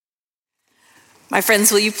My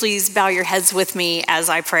friends, will you please bow your heads with me as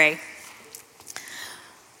I pray?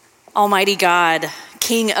 Almighty God,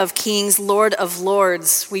 King of kings, Lord of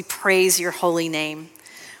lords, we praise your holy name.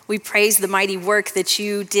 We praise the mighty work that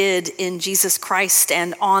you did in Jesus Christ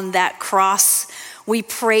and on that cross. We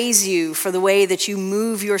praise you for the way that you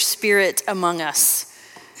move your spirit among us.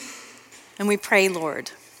 And we pray,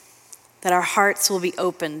 Lord, that our hearts will be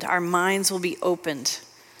opened, our minds will be opened,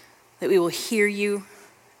 that we will hear you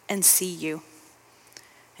and see you.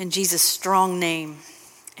 In Jesus' strong name,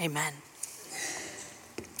 amen.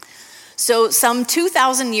 So some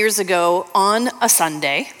 2,000 years ago on a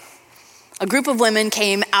Sunday, a group of women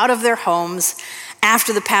came out of their homes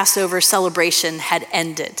after the Passover celebration had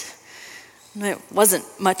ended. It wasn't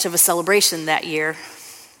much of a celebration that year.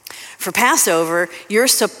 For Passover, you're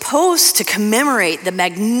supposed to commemorate the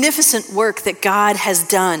magnificent work that God has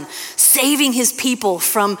done, saving his people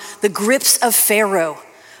from the grips of Pharaoh,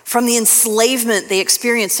 from the enslavement they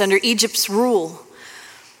experienced under Egypt's rule.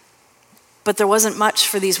 But there wasn't much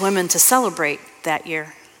for these women to celebrate that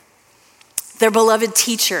year. Their beloved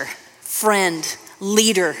teacher, friend,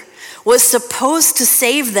 leader was supposed to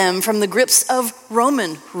save them from the grips of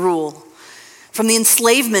Roman rule, from the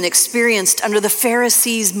enslavement experienced under the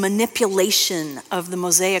Pharisees' manipulation of the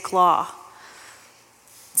Mosaic law.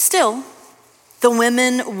 Still, the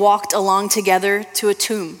women walked along together to a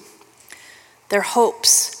tomb, their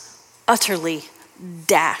hopes utterly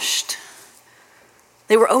dashed.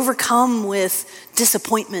 They were overcome with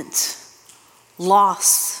disappointment,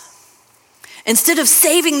 loss. Instead of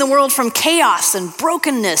saving the world from chaos and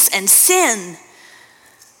brokenness and sin,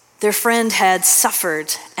 their friend had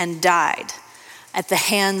suffered and died at the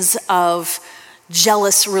hands of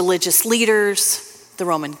jealous religious leaders, the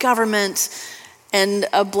Roman government, and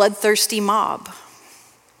a bloodthirsty mob.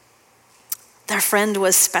 Their friend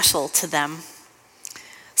was special to them.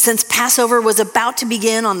 Since Passover was about to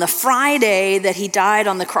begin on the Friday that he died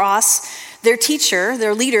on the cross, their teacher,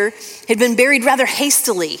 their leader, had been buried rather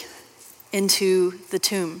hastily into the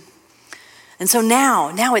tomb. And so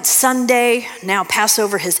now it's Sunday, now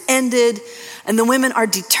Passover has ended, and the women are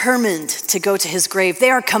determined to go to his grave. They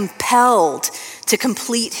are compelled to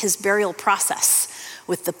complete his burial process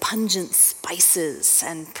with the pungent spices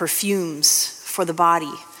and perfumes for the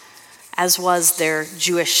body, as was their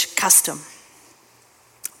Jewish custom.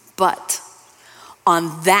 But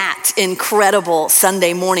on that incredible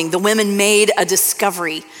Sunday morning, the women made a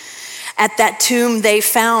discovery. At that tomb, they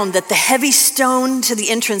found that the heavy stone to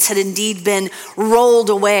the entrance had indeed been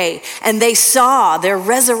rolled away, and they saw their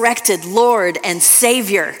resurrected Lord and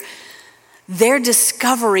Savior. Their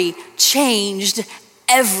discovery changed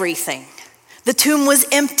everything. The tomb was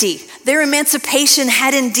empty. Their emancipation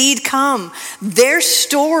had indeed come. Their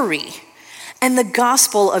story and the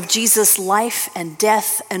gospel of Jesus' life and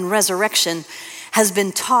death and resurrection has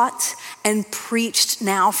been taught and preached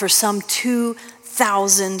now for some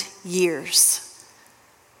 2,000 years.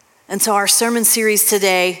 And so our sermon series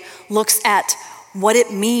today looks at what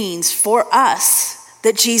it means for us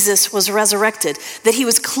that Jesus was resurrected, that he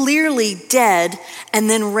was clearly dead and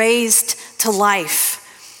then raised to life.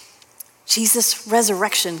 Jesus'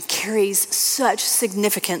 resurrection carries such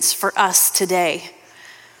significance for us today.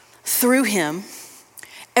 Through him,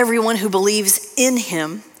 everyone who believes in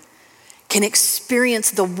him can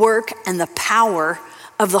experience the work and the power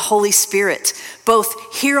of the Holy Spirit,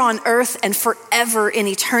 both here on earth and forever in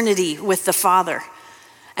eternity with the Father.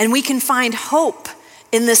 And we can find hope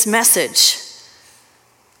in this message.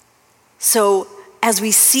 So as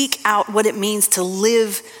we seek out what it means to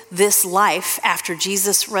live this life after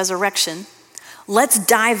Jesus' resurrection, let's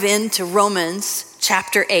dive into Romans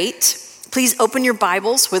chapter 8. Please open your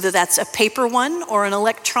Bibles, whether that's a paper one or an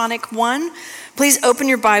electronic one. Please open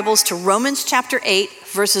your Bibles to Romans chapter 8,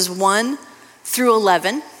 verses 1 through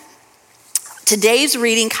 11. Today's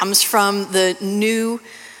reading comes from the New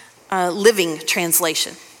Living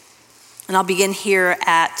Translation. And I'll begin here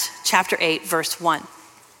at chapter 8, verse 1.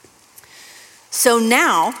 So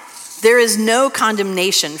now there is no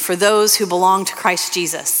condemnation for those who belong to Christ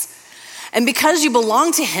Jesus. And because you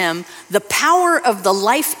belong to him, the power of the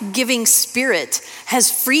life-giving Spirit has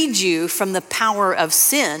freed you from the power of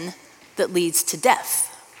sin that leads to death.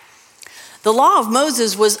 The law of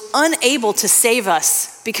Moses was unable to save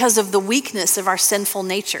us because of the weakness of our sinful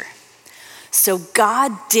nature. So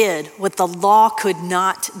God did what the law could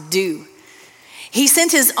not do. He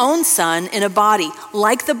sent his own son in a body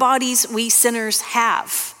like the bodies we sinners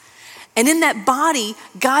have. And in that body,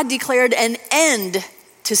 God declared an end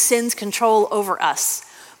to sin's control over us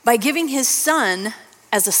by giving his son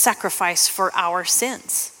as a sacrifice for our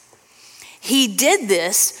sins. He did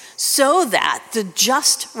this so that the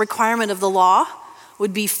just requirement of the law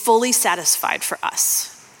would be fully satisfied for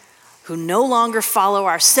us, who no longer follow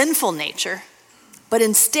our sinful nature, but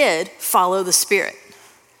instead follow the Spirit.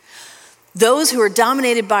 Those who are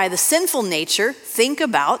dominated by the sinful nature think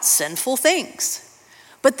about sinful things.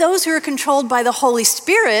 But those who are controlled by the Holy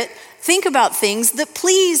Spirit think about things that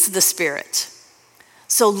please the Spirit.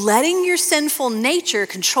 So letting your sinful nature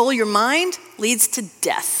control your mind leads to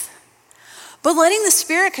death. But letting the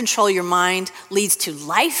Spirit control your mind leads to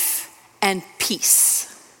life and peace.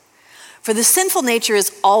 For the sinful nature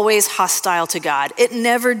is always hostile to God. It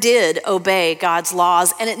never did obey God's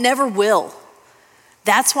laws, and it never will.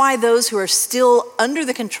 That's why those who are still under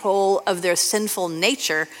the control of their sinful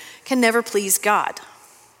nature can never please God.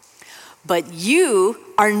 But you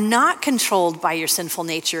are not controlled by your sinful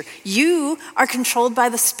nature. You are controlled by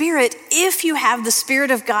the Spirit if you have the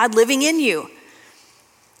Spirit of God living in you.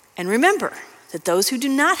 And remember that those who do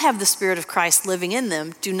not have the Spirit of Christ living in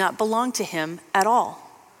them do not belong to him at all.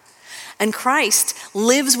 And Christ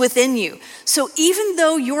lives within you. So even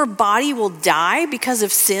though your body will die because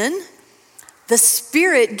of sin, the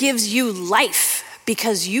Spirit gives you life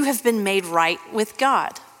because you have been made right with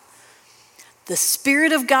God. The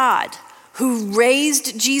Spirit of God, who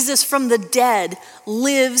raised Jesus from the dead,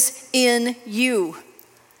 lives in you.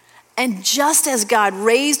 And just as God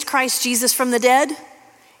raised Christ Jesus from the dead,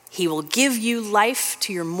 he will give you life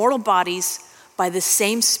to your mortal bodies by the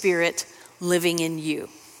same Spirit living in you.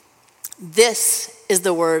 This is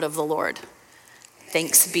the word of the Lord.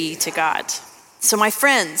 Thanks be to God. So my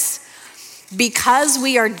friends, because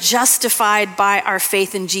we are justified by our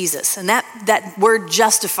faith in Jesus, and that word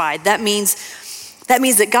justified, that means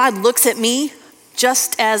that God looks at me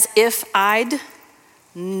just as if I'd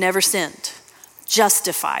never sinned.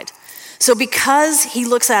 Justified. So because he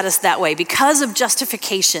looks at us that way, because of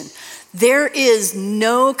justification, there is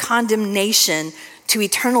no condemnation to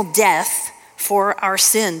eternal death for our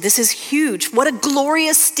sin. This is huge. What a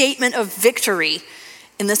glorious statement of victory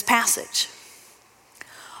in this passage.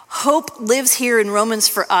 Hope lives here in Romans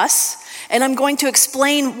for us, and I'm going to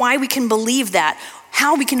explain why we can believe that,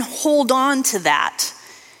 how we can hold on to that,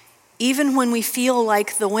 even when we feel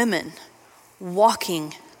like the women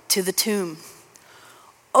walking to the tomb,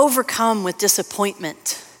 overcome with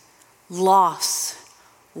disappointment, loss,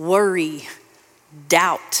 worry,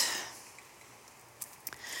 doubt.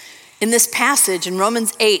 In this passage in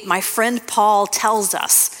Romans 8, my friend Paul tells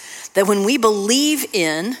us that when we believe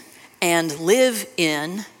in and live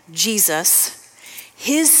in Jesus,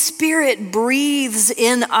 his Spirit breathes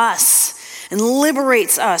in us and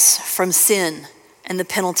liberates us from sin and the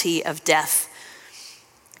penalty of death.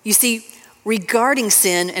 You see, regarding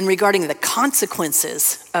sin and regarding the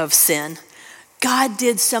consequences of sin, God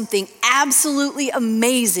did something absolutely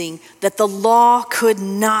amazing that the law could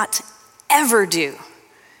not ever do.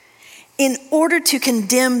 In order to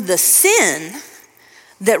condemn the sin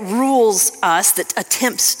that rules us, that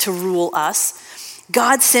attempts to rule us,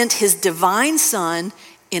 God sent his divine Son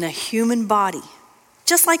in a human body,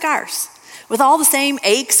 just like ours, with all the same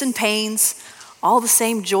aches and pains, all the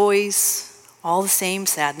same joys, all the same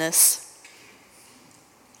sadness.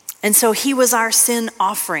 And so he was our sin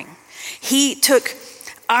offering. He took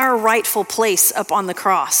our rightful place up on the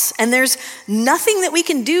cross. And there's nothing that we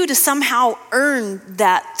can do to somehow earn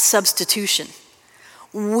that substitution.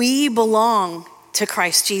 We belong to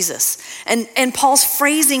Christ Jesus. And Paul's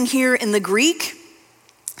phrasing here in the Greek,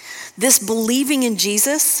 this believing in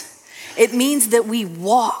Jesus, it means that we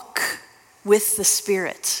walk with the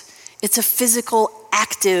Spirit. It's a physical,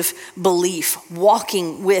 active belief,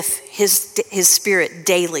 walking with his Spirit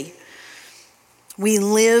daily. We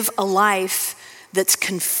live a life that's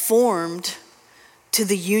conformed to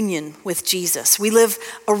the union with Jesus. We live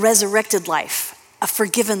a resurrected life, a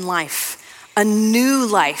forgiven life, a new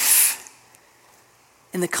life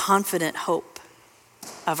in the confident hope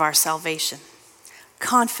of our salvation.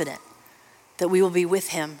 Confident that we will be with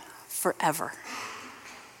him forever.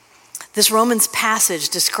 This Romans passage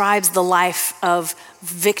describes the life of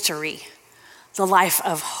victory, the life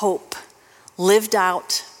of hope, lived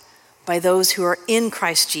out by those who are in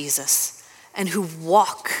Christ Jesus and who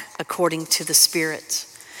walk according to the Spirit.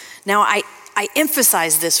 Now, I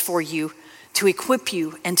emphasize this for you to equip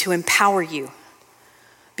you and to empower you,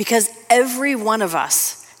 because every one of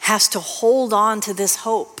us has to hold on to this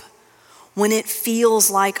hope when it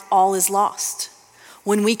feels like all is lost,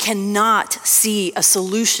 when we cannot see a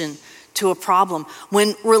solution to a problem,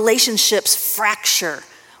 when relationships fracture,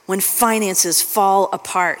 when finances fall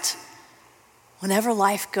apart, whenever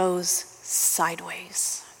life goes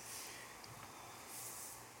sideways.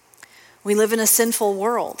 We live in a sinful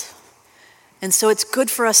world, and so it's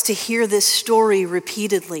good for us to hear this story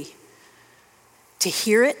repeatedly. to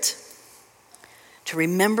hear it, to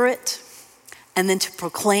remember it, and then to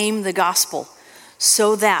proclaim the gospel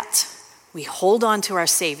so that we hold on to our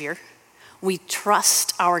Savior, we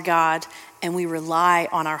trust our God, and we rely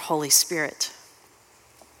on our Holy Spirit.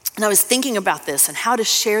 And I was thinking about this and how to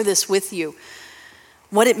share this with you,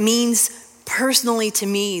 what it means personally to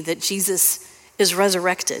me that Jesus is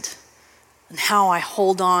resurrected and how I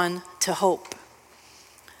hold on to hope.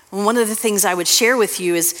 And one of the things I would share with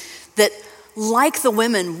you is that, like the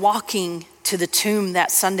women walking to the tomb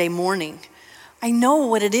that Sunday morning, I know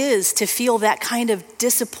what it is to feel that kind of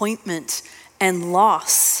disappointment and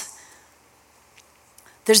loss.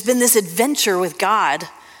 There's been this adventure with God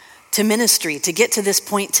to ministry. To get to this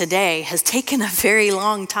point today has taken a very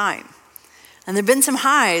long time. And there have been some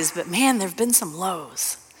highs, but man, there have been some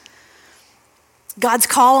lows. God's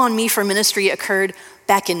call on me for ministry occurred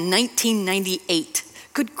back in 1998.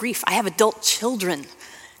 Good grief, I have adult children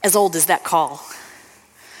as old as that call.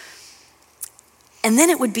 And then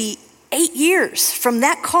it would be 8 years from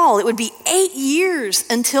that call. It would be 8 years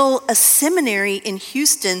until a seminary in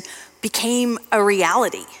Houston became a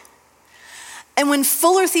reality. And when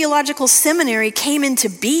Fuller Theological Seminary came into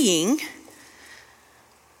being,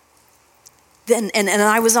 then and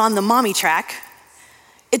I was on the mommy track,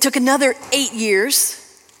 it took another 8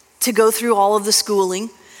 years to go through all of the schooling.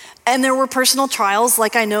 And there were personal trials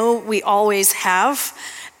like I know we always have.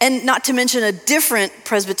 And not to mention a different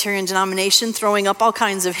Presbyterian denomination throwing up all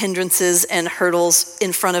kinds of hindrances and hurdles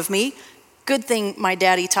in front of me. Good thing my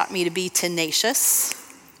daddy taught me to be tenacious.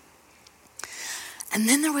 And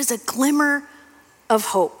then there was a glimmer of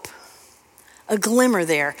hope, a glimmer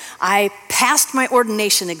there. I passed my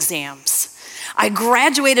ordination exams. I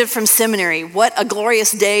graduated from seminary. What a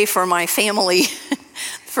glorious day for my family,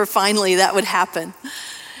 for finally that would happen.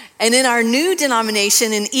 And in our new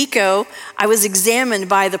denomination in ECO, I was examined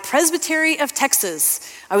by the Presbytery of Texas.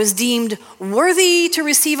 I was deemed worthy to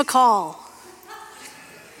receive a call.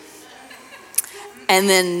 And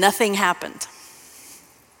then nothing happened.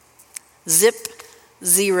 Zip,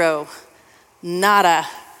 zero, nada,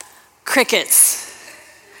 crickets.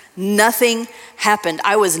 Nothing happened.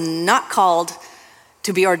 I was not called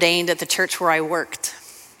to be ordained at the church where I worked.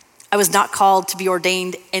 I was not called to be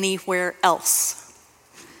ordained anywhere else.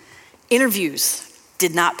 Interviews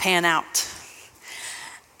did not pan out.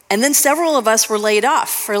 And then several of us were laid off.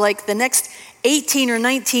 For like the next 18 or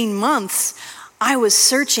 19 months, I was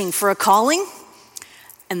searching for a calling,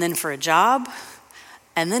 and then for a job,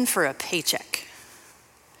 and then for a paycheck.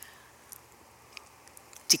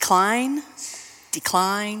 Decline,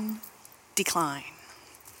 decline, decline.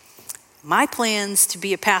 My plans to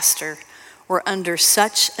be a pastor were under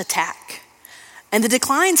such attack. And the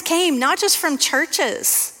declines came not just from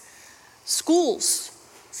churches, schools,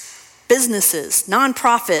 businesses,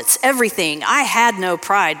 nonprofits, everything. I had no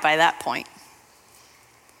pride by that point.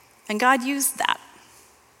 And God used that.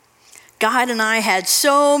 God and I had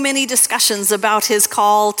so many discussions about his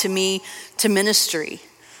call to me to ministry.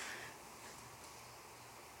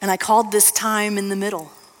 And I called this time in the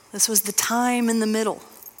middle. This was the time in the middle.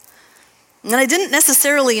 And I didn't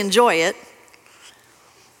necessarily enjoy it,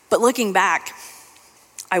 but looking back,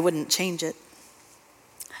 I wouldn't change it.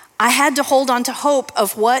 I had to hold on to hope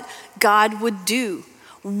of what God would do.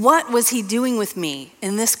 What was he doing with me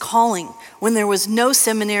in this calling when there was no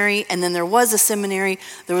seminary and then there was a seminary,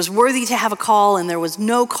 there was worthy to have a call and there was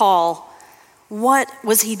no call? What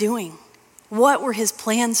was he doing? What were his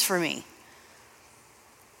plans for me?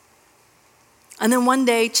 And then one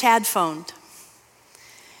day, Chad phoned.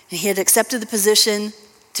 And he had accepted the position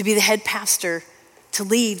to be the head pastor to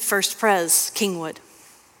lead First Pres Kingwood.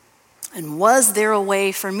 And was there a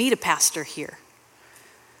way for me to pastor here?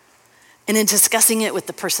 And in discussing it with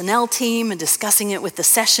the personnel team and discussing it with the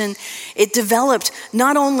session, it developed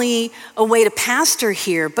not only a way to pastor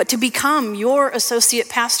here, but to become your associate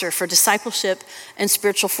pastor for discipleship and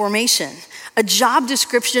spiritual formation. A job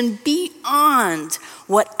description beyond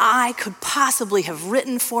what I could possibly have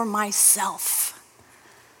written for myself.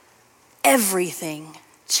 Everything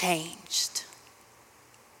changed.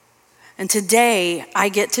 And today, I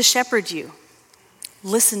get to shepherd you,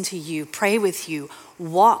 listen to you, pray with you,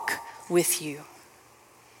 walk with you.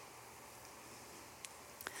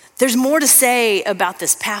 There's more to say about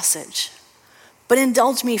this passage, but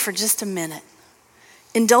indulge me for just a minute.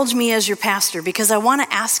 Indulge me as your pastor, because I want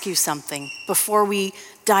to ask you something before we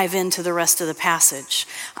dive into the rest of the passage.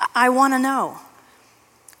 I want to know,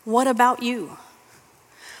 what about you?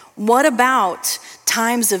 What about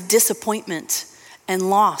times of disappointment and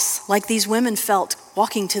loss, like these women felt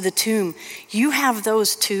walking to the tomb? You have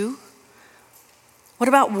those too. What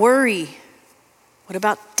about worry? What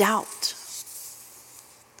about doubt?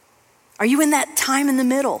 Are you in that time in the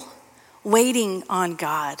middle, waiting on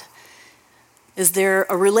God? Is there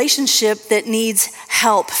a relationship that needs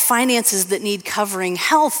help, finances that need covering,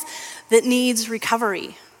 health that needs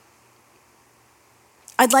recovery?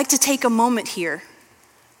 I'd like to take a moment here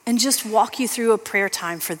and just walk you through a prayer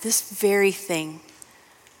time for this very thing.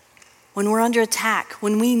 When we're under attack,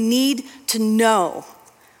 when we need to know,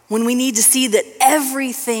 when we need to see that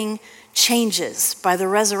everything changes by the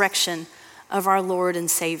resurrection of our Lord and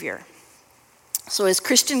Savior. So as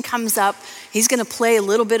Christian comes up, he's going to play a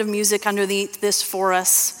little bit of music underneath this for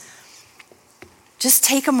us. Just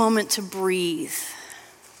take a moment to breathe.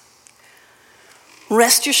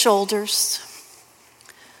 Rest your shoulders.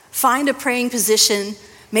 Find a praying position.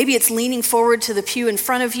 Maybe it's leaning forward to the pew in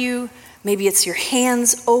front of you. Maybe it's your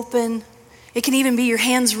hands open. It can even be your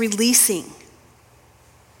hands releasing.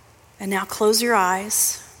 And now close your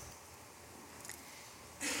eyes.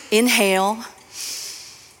 Inhale.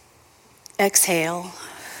 Exhale.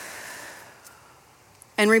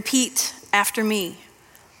 And repeat after me.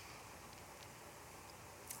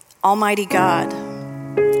 Almighty God,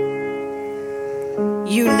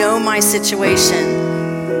 you know my situation.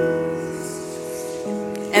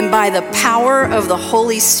 And by the power of the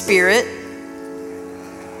Holy Spirit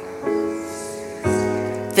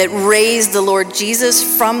that raised the Lord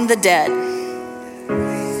Jesus from the dead,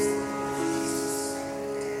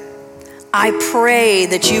 I pray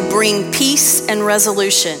that you bring peace and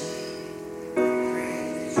resolution.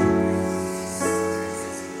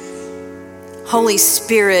 Holy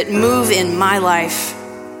Spirit, move in my life.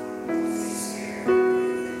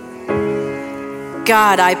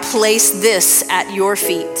 God, I place this at your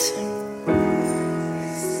feet.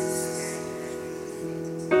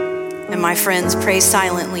 And my friends, pray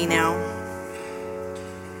silently now.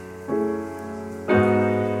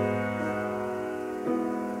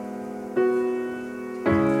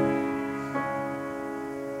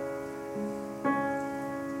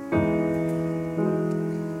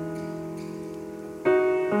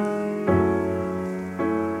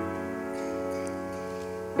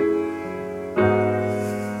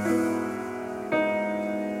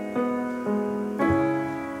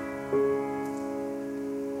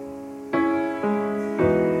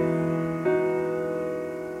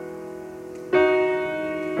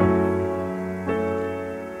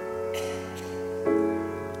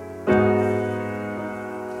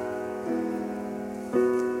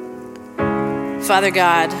 Father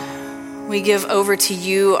God, we give over to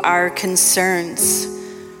you our concerns,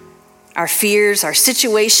 our fears, our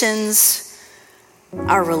situations,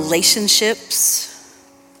 our relationships.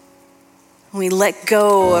 We let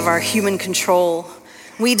go of our human control.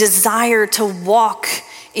 We desire to walk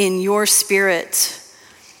in your Spirit.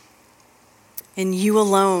 In you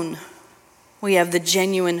alone, we have the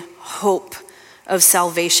genuine hope of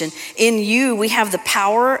salvation. In you, we have the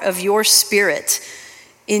power of your Spirit.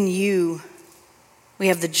 In you, we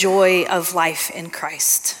have the joy of life in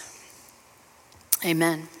Christ.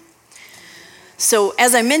 Amen. So,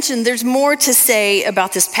 as I mentioned, there's more to say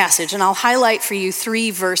about this passage, and I'll highlight for you 3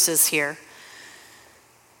 verses here.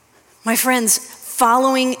 My friends,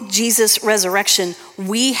 following Jesus' resurrection,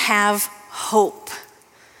 we have hope.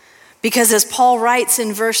 Because as Paul writes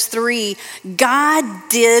in verse 3, God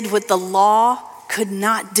did what the law could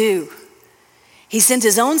not do. He sent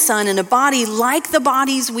his own son in a body like the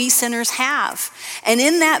bodies we sinners have. And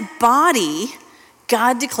in that body,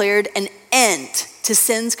 God declared an end to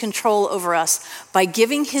sin's control over us by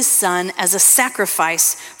giving his son as a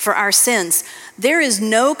sacrifice for our sins. There is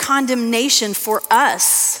no condemnation for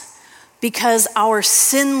us because our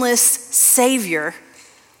sinless Savior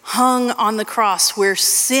hung on the cross where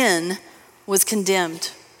sin was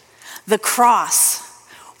condemned. The cross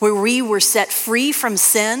where we were set free from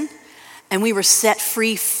sin and we were set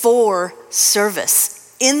free for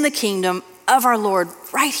service in the kingdom of our Lord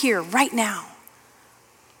right here, right now.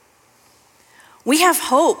 We have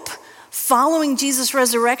hope following Jesus'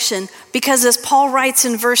 resurrection because, as Paul writes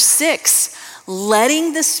in verse 6,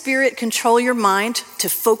 letting the Spirit control your mind, to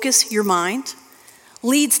focus your mind,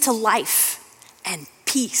 leads to life and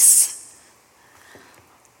peace.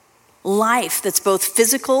 Life that's both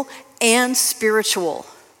physical and spiritual.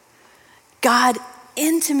 God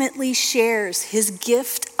intimately shares his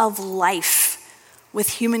gift of life with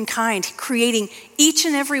humankind, creating each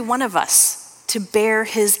and every one of us to bear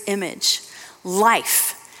his image.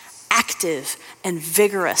 Life, active and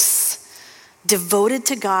vigorous, devoted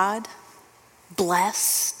to God,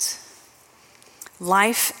 blessed.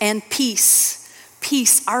 Life and peace.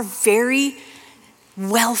 Peace, our very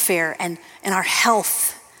welfare and our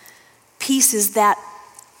health. Peace is that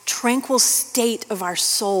tranquil state of our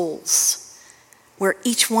souls where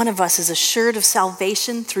each one of us is assured of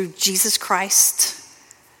salvation through Jesus Christ.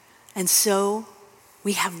 And so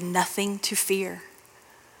we have nothing to fear.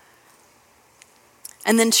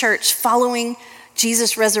 And then, church, following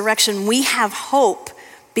Jesus' resurrection, we have hope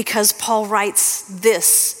because Paul writes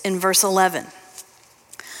this in verse 11.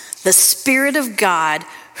 The Spirit of God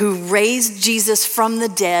who raised Jesus from the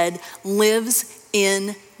dead lives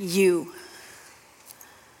in you.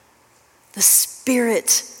 The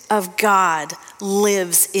Spirit of God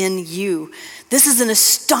lives in you. This is an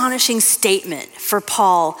astonishing statement for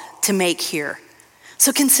Paul to make here.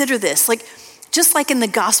 So consider this, just like in the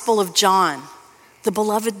Gospel of John, the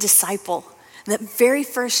beloved disciple, that very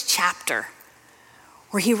first chapter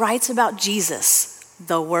where he writes about Jesus,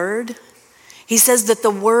 the Word, he says that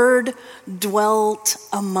the Word dwelt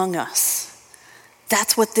among us.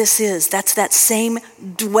 That's what this is. That's that same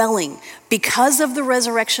dwelling. Because of the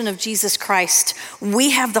resurrection of Jesus Christ,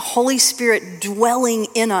 we have the Holy Spirit dwelling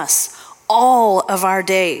in us all of our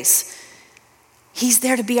days. He's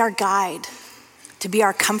there to be our guide, to be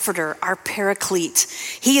our comforter, our paraclete.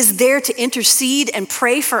 He is there to intercede and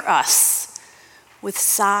pray for us with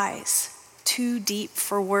sighs too deep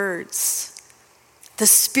for words. The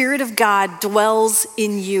Spirit of God dwells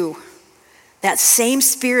in you. That same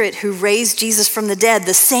Spirit who raised Jesus from the dead,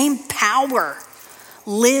 the same power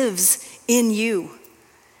lives in you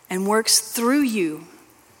and works through you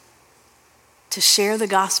to share the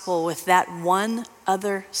gospel with that one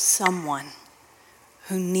other someone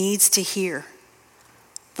who needs to hear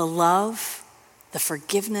the love, the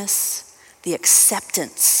forgiveness, the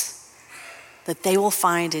acceptance that they will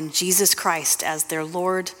find in Jesus Christ as their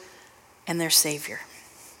Lord and their Savior.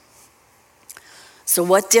 So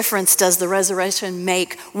what difference does the resurrection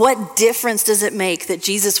make? What difference does it make that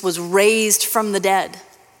Jesus was raised from the dead?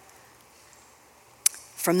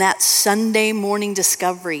 From that Sunday morning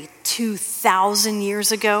discovery 2,000 years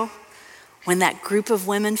ago, when that group of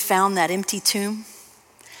women found that empty tomb,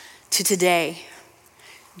 to today,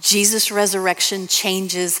 Jesus' resurrection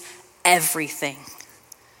changes everything.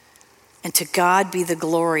 And to God be the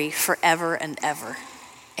glory forever and ever.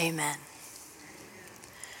 Amen.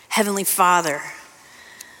 Heavenly Father,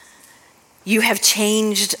 you have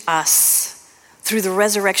changed us through the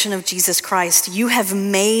resurrection of Jesus Christ. You have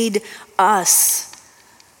made us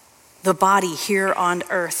the body here on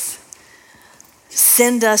earth.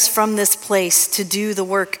 Send us from this place to do the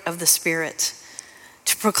work of the Spirit,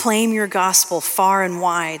 to proclaim your gospel far and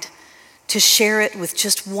wide, to share it with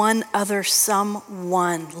just one other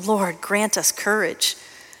someone. Lord, grant us courage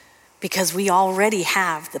because we already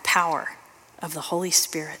have the power of the Holy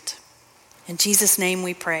Spirit. In Jesus' name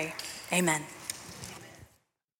we pray. Amen.